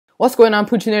What's going on,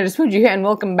 Poochinator? Poochie here, and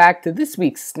welcome back to this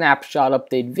week's Snapshot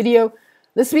update video.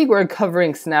 This week we're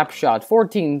covering Snapshot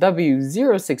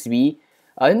 14w06b.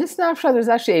 In this snapshot, there's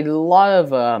actually a lot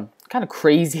of kind of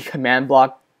crazy command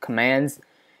block commands,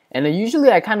 and usually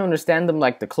I kind of understand them,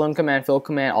 like the clone command, fill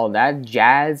command, all that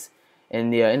jazz in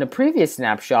the previous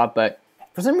snapshot. But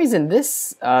for some reason,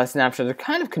 this snapshot is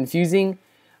kind of confusing.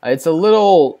 It's a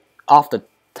little off the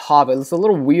top. It's a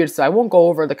little weird, so I won't go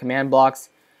over the command blocks.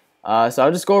 So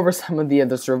I'll just go over some of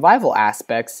the survival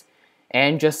aspects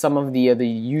and just some of the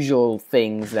usual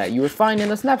things that you would find in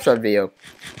a snapshot video.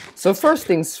 So first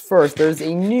things first, there's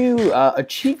a new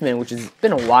achievement, which has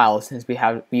been a while since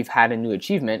we've had a new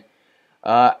achievement.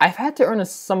 I've had to earn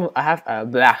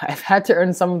I've had to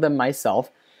earn some of them myself.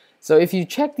 So if you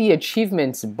check the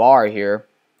achievements bar here,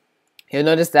 you'll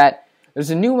notice that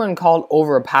there's a new one called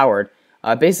Overpowered.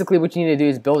 Basically, what you need to do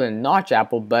is build a notch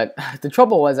apple, but the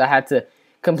trouble was I had to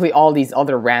complete all these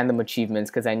other random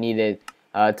achievements because I needed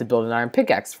to build an iron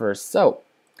pickaxe first. So,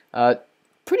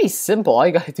 pretty simple. All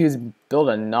you gotta do is build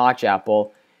a notch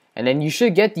apple, and then you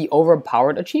should get the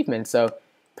Overpowered achievement. So,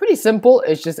 pretty simple.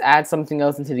 It's just add something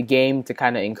else into the game to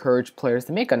kind of encourage players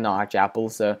to make a notch apple.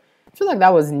 So, I feel like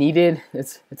that was needed.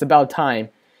 It's about time.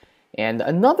 And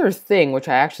another thing, which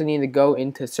I actually need to go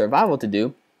into survival to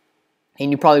do, and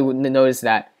you probably wouldn't notice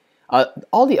that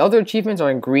all the other achievements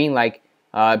are in green, like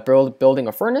building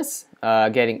a furnace,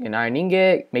 getting an iron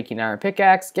ingot, making an iron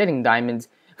pickaxe, getting diamonds.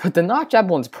 But the notch apple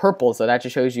one's purple, so that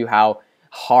just shows you how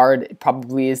hard it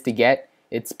probably is to get.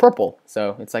 It's purple,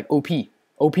 so it's like OP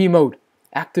mode.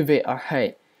 Activate.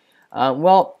 Alright.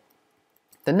 Well,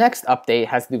 the next update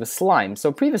has to do with slime.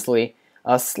 So previously,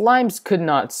 slimes could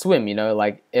not swim. You know,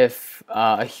 like if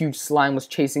a huge slime was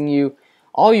chasing you,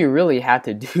 all you really had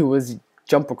to do was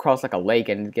jump across like a lake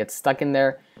and get stuck in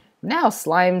there. Now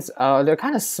slimes, they're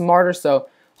kind of smarter, so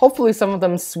hopefully some of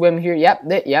them swim here. Yep,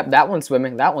 that one's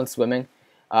swimming. That one's swimming.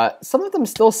 Some of them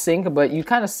still sink, but you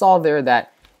kind of saw there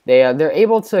that they're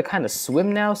able to kind of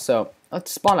swim now. So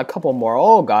let's spawn a couple more.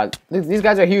 Oh god, these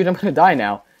guys are huge. I'm gonna die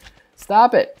now.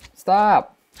 Stop it.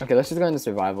 Stop. Okay, let's just go into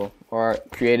survival or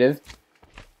creative.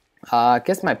 I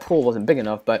guess my pool wasn't big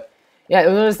enough, but yeah,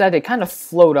 you'll notice that they kind of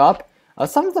float up.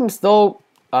 Some of them still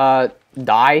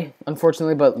die,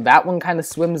 unfortunately, but that one kind of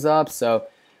swims up, so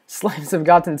slimes have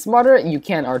gotten smarter. You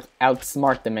can't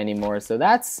outsmart them anymore, so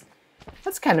that's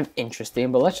kind of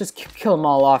interesting. But let's just kill them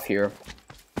all off here.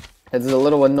 This is a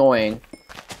little annoying,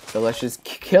 so let's just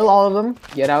kill all of them.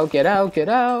 Get out, get out, get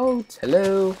out.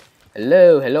 Hello,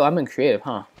 hello, hello. I'm in creative,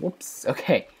 huh? Whoops.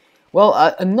 Okay. Well,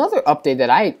 another update that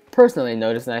I personally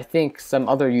noticed, and I think some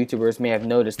other YouTubers may have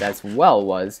noticed as well,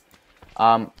 was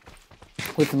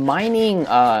with mining,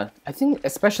 I think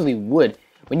especially wood,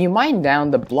 when you mine down,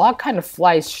 the block kind of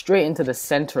flies straight into the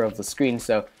center of the screen.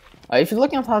 So if you're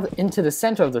looking into the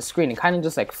center of the screen, it kind of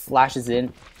just like flashes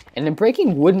in. And then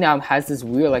breaking wood now has this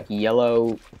weird like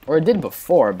yellow, or it did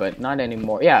before, but not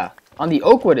anymore. Yeah, on the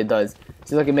oak wood it does.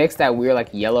 So like it makes that weird like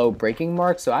yellow breaking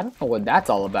mark. So I don't know what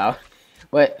that's all about.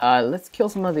 But let's kill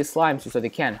some of these slimes so they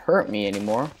can't hurt me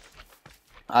anymore.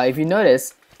 If you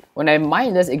notice, when I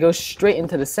mine this, it goes straight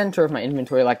into the center of my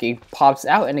inventory, like it pops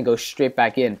out and it goes straight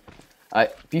back in.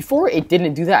 Before it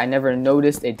didn't do that. I never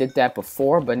noticed it did that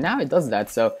before, but now it does that.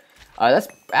 So that's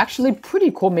actually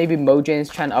pretty cool. Maybe Mojang's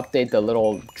trying to update the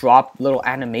little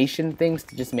animation things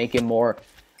to just make it more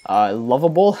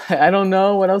lovable. I don't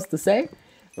know what else to say,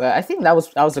 but I think that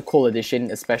was a cool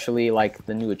addition, especially like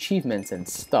the new achievements and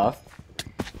stuff.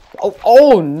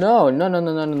 Oh no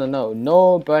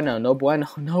bueno, no bueno,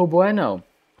 no bueno.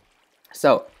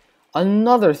 So,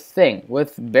 another thing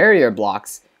with barrier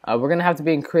blocks, we're going to have to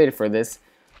be creative for this.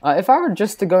 If I were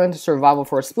just to go into survival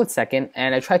for a split second,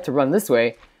 and I tried to run this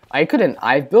way, I couldn't.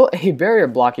 I've built a barrier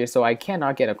block here, so I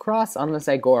cannot get across unless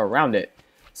I go around it.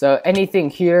 So, anything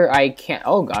here, I can't.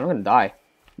 Oh god, I'm going to die.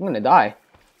 I'm going to die.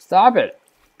 Stop it.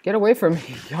 Get away from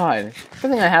me. God. I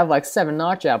think I have like 7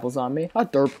 notch apples on me. Oh,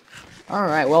 derp.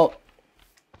 Alright, well,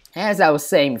 as I was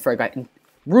saying before I got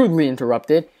rudely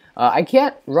interrupted, I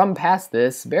can't run past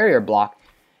this barrier block,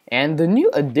 and the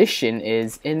new addition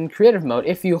is in creative mode.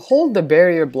 If you hold the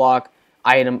barrier block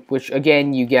item, which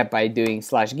again you get by doing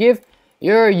 /give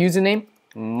your username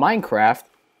Minecraft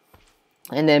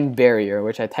and then barrier,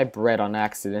 which I typed red on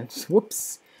accident.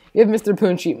 Whoops. Give Mr.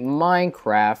 Punchy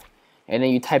Minecraft, and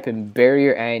then you type in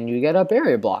barrier and you get a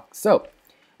barrier block. So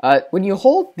when you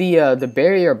hold the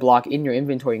barrier block in your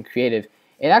inventory in creative,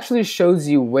 it actually shows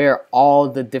you where all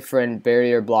the different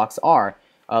barrier blocks are.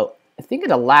 I think in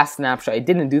the last snapshot, it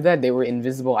didn't do that. They were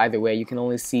invisible either way. You can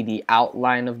only see the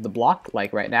outline of the block,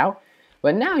 like right now.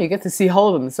 But now you get to see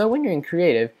all of them. So when you're in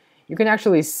creative, you can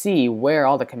actually see where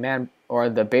all the command or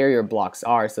the barrier blocks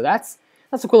are. So that's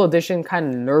a cool addition. Kind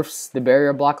of nerfs the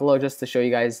barrier block a little, just to show you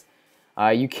guys.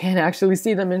 You can actually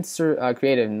see them in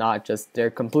creative, not just they're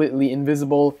completely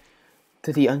invisible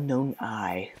to the unknown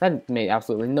eye. That made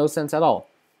absolutely no sense at all.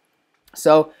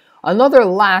 So another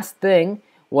last thing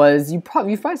was you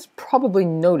guys probably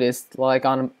noticed, like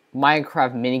on a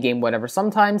Minecraft minigame, whatever,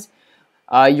 sometimes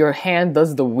your hand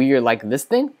does the weird, like this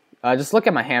thing. Just look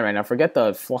at my hand right now, forget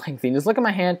the flying thing, just look at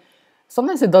my hand.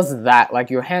 Sometimes it does that, like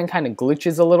your hand kind of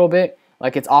glitches a little bit,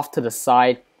 like it's off to the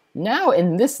side. Now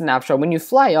in this snapshot, when you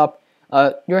fly up,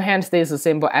 your hand stays the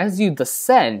same, but as you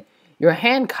descend, your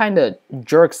hand kind of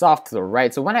jerks off to the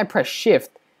right. So when I press shift,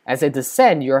 as I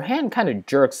descend, your hand kind of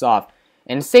jerks off.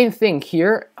 And same thing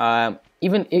here,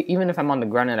 even if I'm on the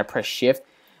ground and I press shift,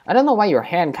 I don't know why your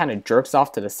hand kind of jerks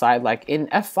off to the side. Like in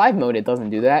F5 mode, it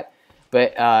doesn't do that,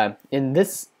 but in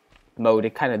this mode,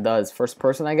 it kind of does. First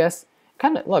person, I guess.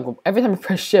 Kind of, look, every time I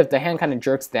press shift, the hand kind of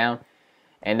jerks down.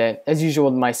 And then, as usual,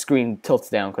 my screen tilts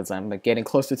down because I'm like getting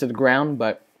closer to the ground,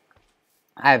 but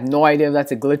I have no idea if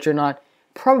that's a glitch or not.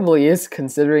 Probably is,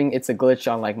 considering it's a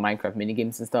glitch on like Minecraft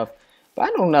minigames and stuff. But I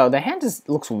don't know, the hand just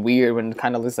looks weird when it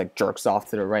kind of just like jerks off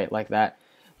to the right like that.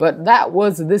 But that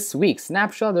was this week's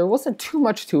Snapshot. There wasn't too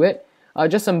much to it.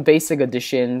 Just some basic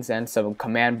additions and some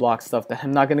command block stuff that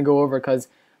I'm not going to go over because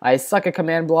I suck at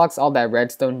command blocks, all that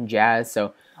redstone jazz.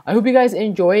 So I hope you guys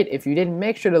enjoyed. If you did,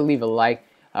 make sure to leave a like.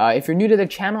 If you're new to the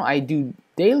channel, I do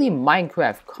daily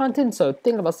Minecraft content, so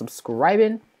think about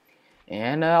subscribing.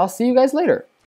 And I'll see you guys later.